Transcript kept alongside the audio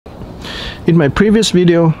In my previous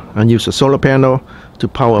video, I used a solar panel to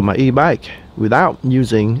power my e-bike without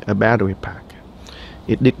using a battery pack.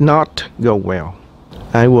 It did not go well.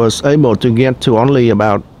 I was able to get to only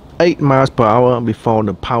about 8 miles per hour before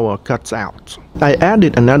the power cuts out. I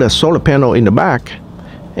added another solar panel in the back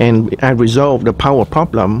and I resolved the power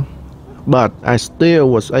problem, but I still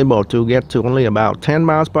was able to get to only about 10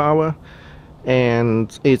 miles per hour,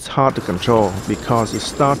 and it's hard to control because it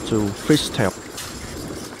starts to fishtail.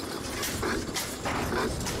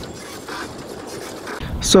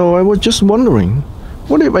 So I was just wondering,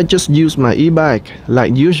 what if I just use my e-bike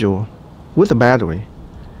like usual with a battery,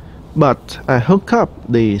 but I hook up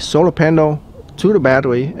the solar panel to the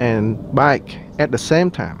battery and bike at the same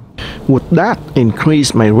time? Would that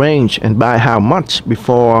increase my range, and by how much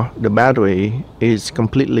before the battery is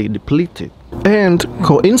completely depleted? And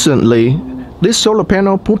coincidentally, this solar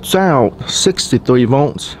panel puts out 63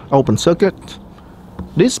 volts open circuit.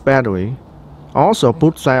 This battery also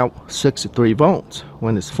puts out 63 volts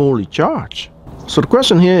when it's fully charged. So the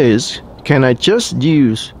question here is, can I just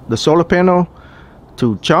use the solar panel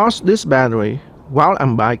to charge this battery while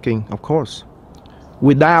I'm biking, of course,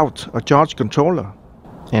 without a charge controller?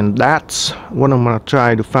 And that's what I'm gonna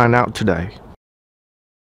try to find out today.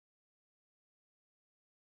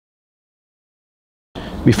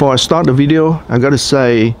 Before I start the video, I gotta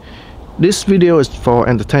say, this video is for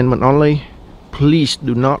entertainment only. Please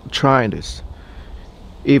do not try this.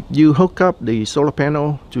 If you hook up the solar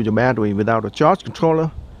panel to your battery without a charge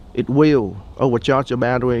controller, it will overcharge your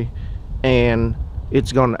battery and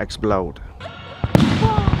it's gonna explode.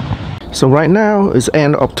 So right now it's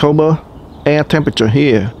end of October. Air temperature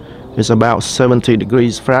here is about 70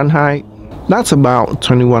 degrees Fahrenheit. That's about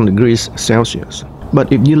 21 degrees Celsius.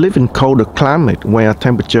 But if you live in colder climate where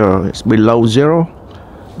temperature is below zero,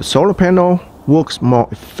 the solar panel works more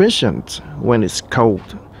efficient when it's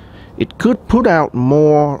cold. It could put out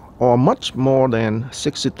more or much more than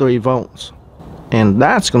 63 volts. And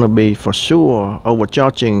that's gonna be for sure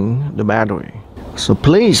overcharging the battery. So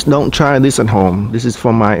please don't try this at home. This is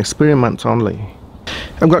for my experiments only.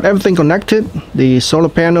 I've got everything connected, the solar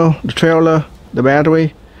panel, the trailer, the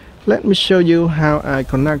battery. Let me show you how I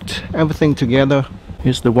connect everything together.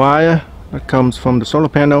 Here's the wire that comes from the solar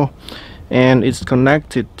panel, and it's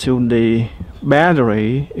connected to the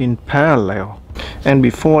battery in parallel. And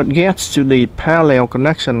before it gets to the parallel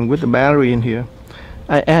connection with the battery in here,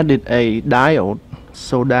 I added a diode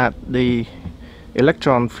so that the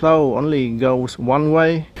electron flow only goes one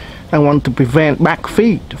way. I want to prevent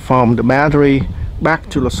backfeed from the battery back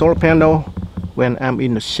to the solar panel when I'm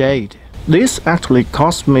in the shade. This actually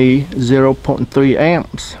cost me 0.3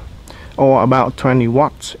 amps or about 20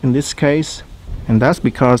 watts in this case, and that's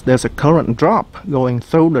because there's a current drop going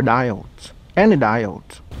through the diodes, any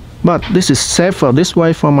diodes. But this is safer this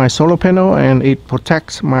way for my solar panel, and it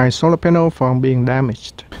protects my solar panel from being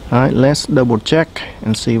damaged. Alright, let's double check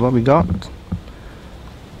and see what we got.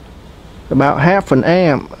 About half an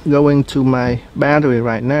amp going to my battery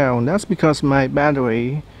right now, and that's because my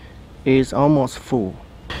battery is almost full.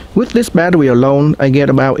 With this battery alone, I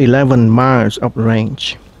get about 11 miles of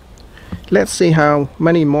range. Let's see how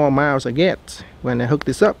many more miles I get when I hook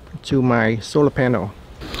this up to my solar panel.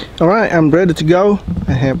 Alright, I'm ready to go.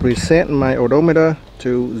 I have reset my odometer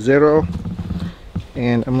to 0,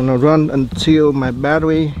 and I'm gonna run until my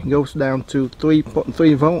battery goes down to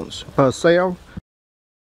 3.3 volts per cell.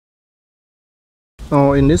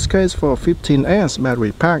 Or in this case, for 15S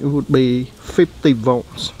battery pack, it would be 50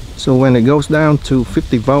 volts. So when it goes down to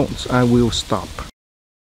 50 volts, I will stop.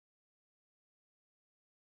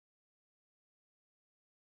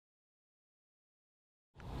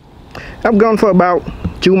 I've gone for about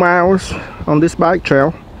 2 miles on this bike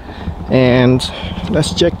trail, and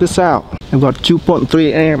let's check this out. I've got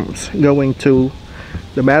 2.3 amps going to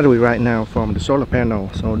the battery right now from the solar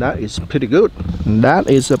panel, so that is pretty good. And that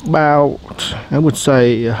is about, I would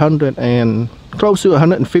say, close to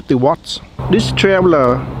 150 watts. This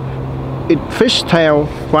trailer, it fishtail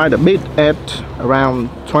quite a bit at around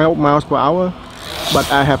 12 miles per hour,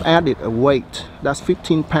 but I have added a weight. That's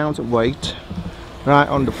 15 pounds of weight right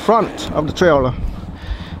on the front of the trailer,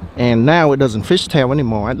 and now it doesn't fishtail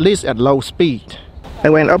anymore, at least at low speed. I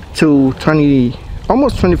went up to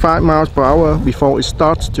almost 25 miles per hour before it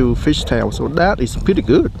starts to fishtail, so that is pretty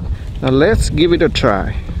good. Now let's give it a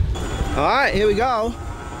try. Alright, here we go.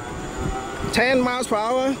 10 miles per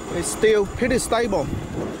hour, it's still pretty stable.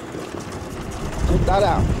 Check that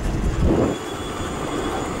out.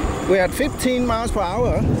 We're at 15 miles per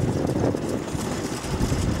hour.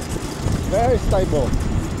 Very stable.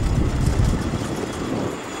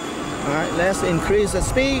 Alright, let's increase the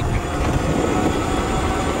speed.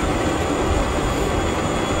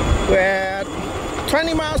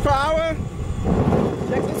 20 miles per hour.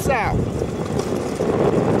 Check this out.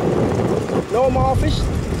 No more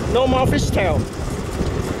fish tail.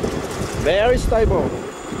 Very stable.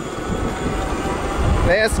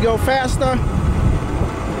 Let's go faster.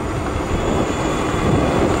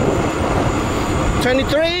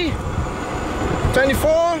 23,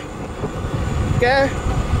 24, okay,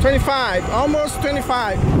 25, almost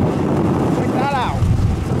 25. Check that out.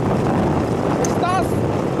 It starts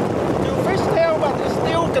to fishtail, but it's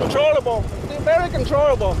still controllable. Still very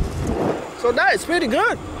controllable. So that is pretty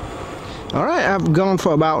good. All right, I've gone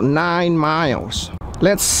for about 9 miles.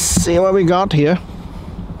 Let's see what we got here.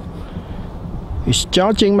 It's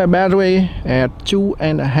charging my battery at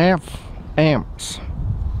 2.5 amps.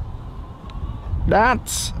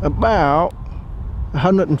 That's about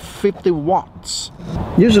 150 watts.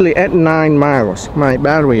 Usually at 9 miles, my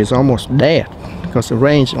battery is almost dead because the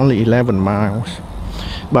range only 11 miles.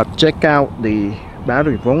 But check out the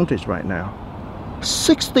battery voltage right now.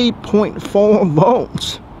 60.4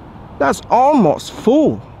 volts. That's almost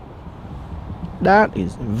full. That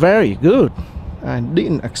is very good. I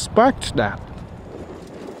didn't expect that.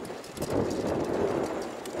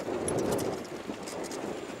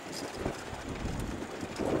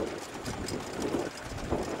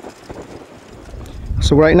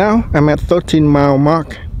 So right now I'm at 13-mile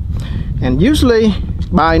mark, and usually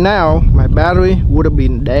by now my battery would have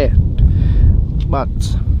been dead, but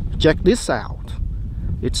check this out.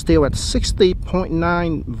 It's still at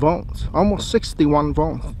 60.9 volts, almost 61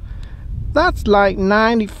 volts. That's like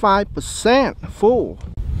 95% full.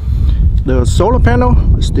 The solar panel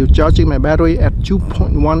is still charging my battery at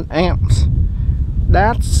 2.1 amps.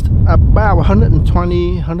 That's about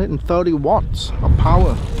 120, 130 watts of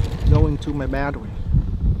power going to my battery.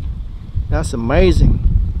 That's amazing.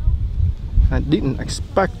 I didn't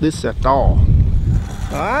expect this at all.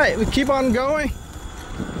 Alright, we keep on going.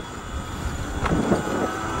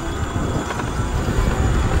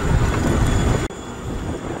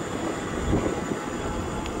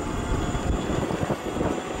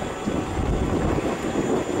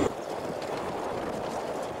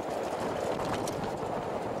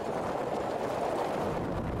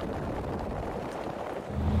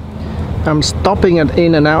 I'm stopping at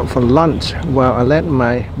In-N-Out for lunch while I let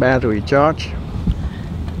my battery charge.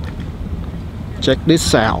 Check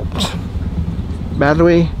this out.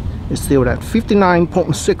 Battery is still at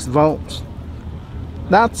 59.6 volts.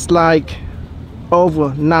 That's like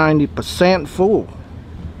over 90% full.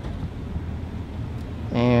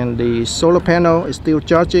 And the solar panel is still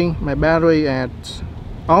charging my battery at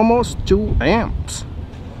almost 2 amps.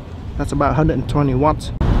 That's about 120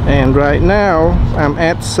 watts. And right now I'm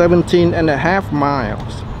at 17.5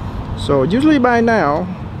 miles. So usually by now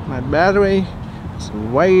my battery is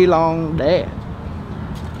way long dead.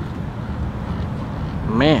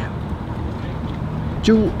 Man,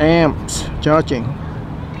 2 amps charging,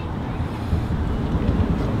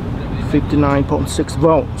 59.6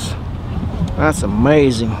 volts. That's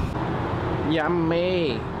amazing.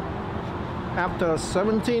 Yummy. After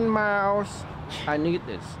 17 miles, I need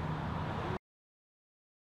this.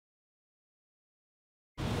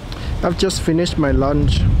 I've just finished my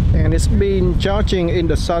lunch and it's been charging in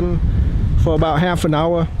the sun for about half an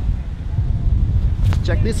hour.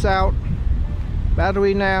 Check this out.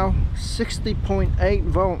 Battery now 60.8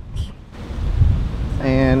 volts.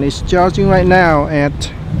 And it's charging right now at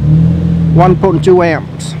 1.2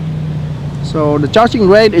 amps. So the charging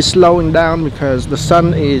rate is slowing down because the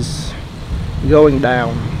sun is going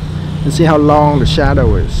down. And see how long the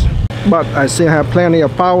shadow is. But I still have plenty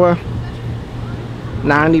of power.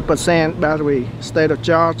 90% battery state of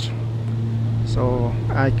charge, so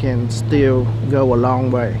I can still go a long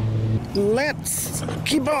way. Let's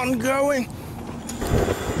keep on going.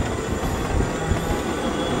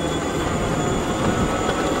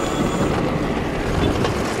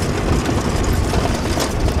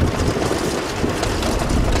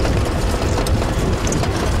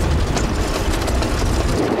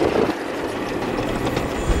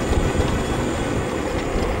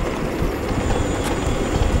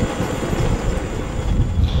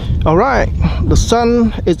 Alright, the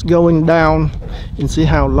sun is going down, and see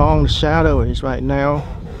how long the shadow is right now.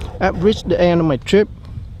 I've reached the end of my trip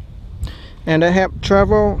and I have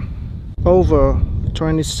traveled over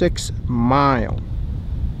 26 miles,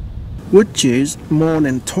 which is more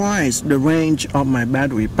than twice the range of my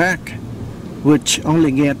battery pack, which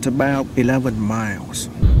only gets about 11 miles.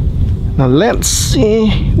 Now let's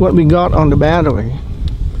see what we got on the battery.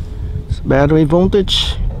 Battery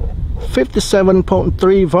voltage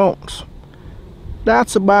 57.3 volts.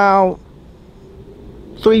 That's about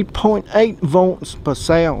 3.8 volts per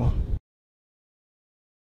cell.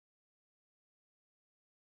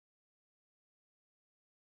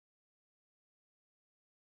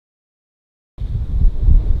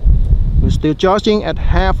 still charging at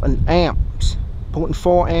half an amps,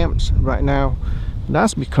 0.4 amps right now.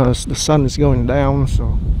 That's because the sun is going down,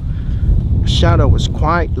 so the shadow is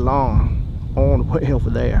quite long all the way over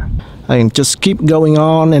there. And just keep going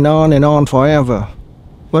on and on and on forever.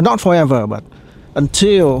 Well, not forever, but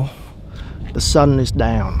until the sun is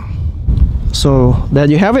down. So there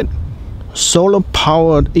you have it. Solar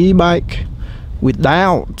powered e-bike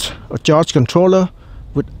without a charge controller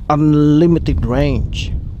with unlimited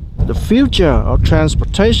range. The future of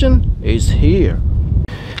transportation is here.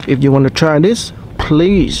 If you want to try this,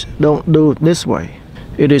 please don't do it this way.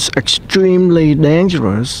 It is extremely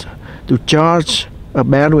dangerous to charge a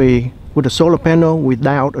battery with a solar panel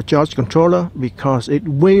without a charge controller, because it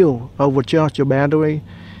will overcharge your battery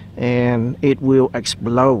and it will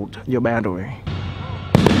explode your battery.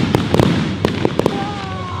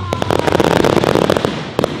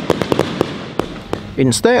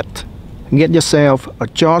 Instead, get yourself a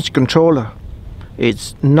charge controller.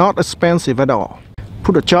 It's not expensive at all.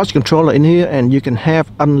 Put a charge controller in here and you can have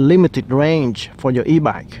unlimited range for your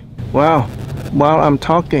e-bike. Wow, while I'm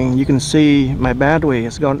talking, you can see my battery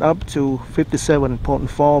has gone up to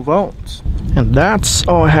 57.4 volts. And that's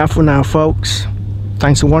all I have for now, folks.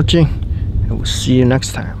 Thanks for watching, and we'll see you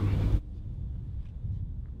next time.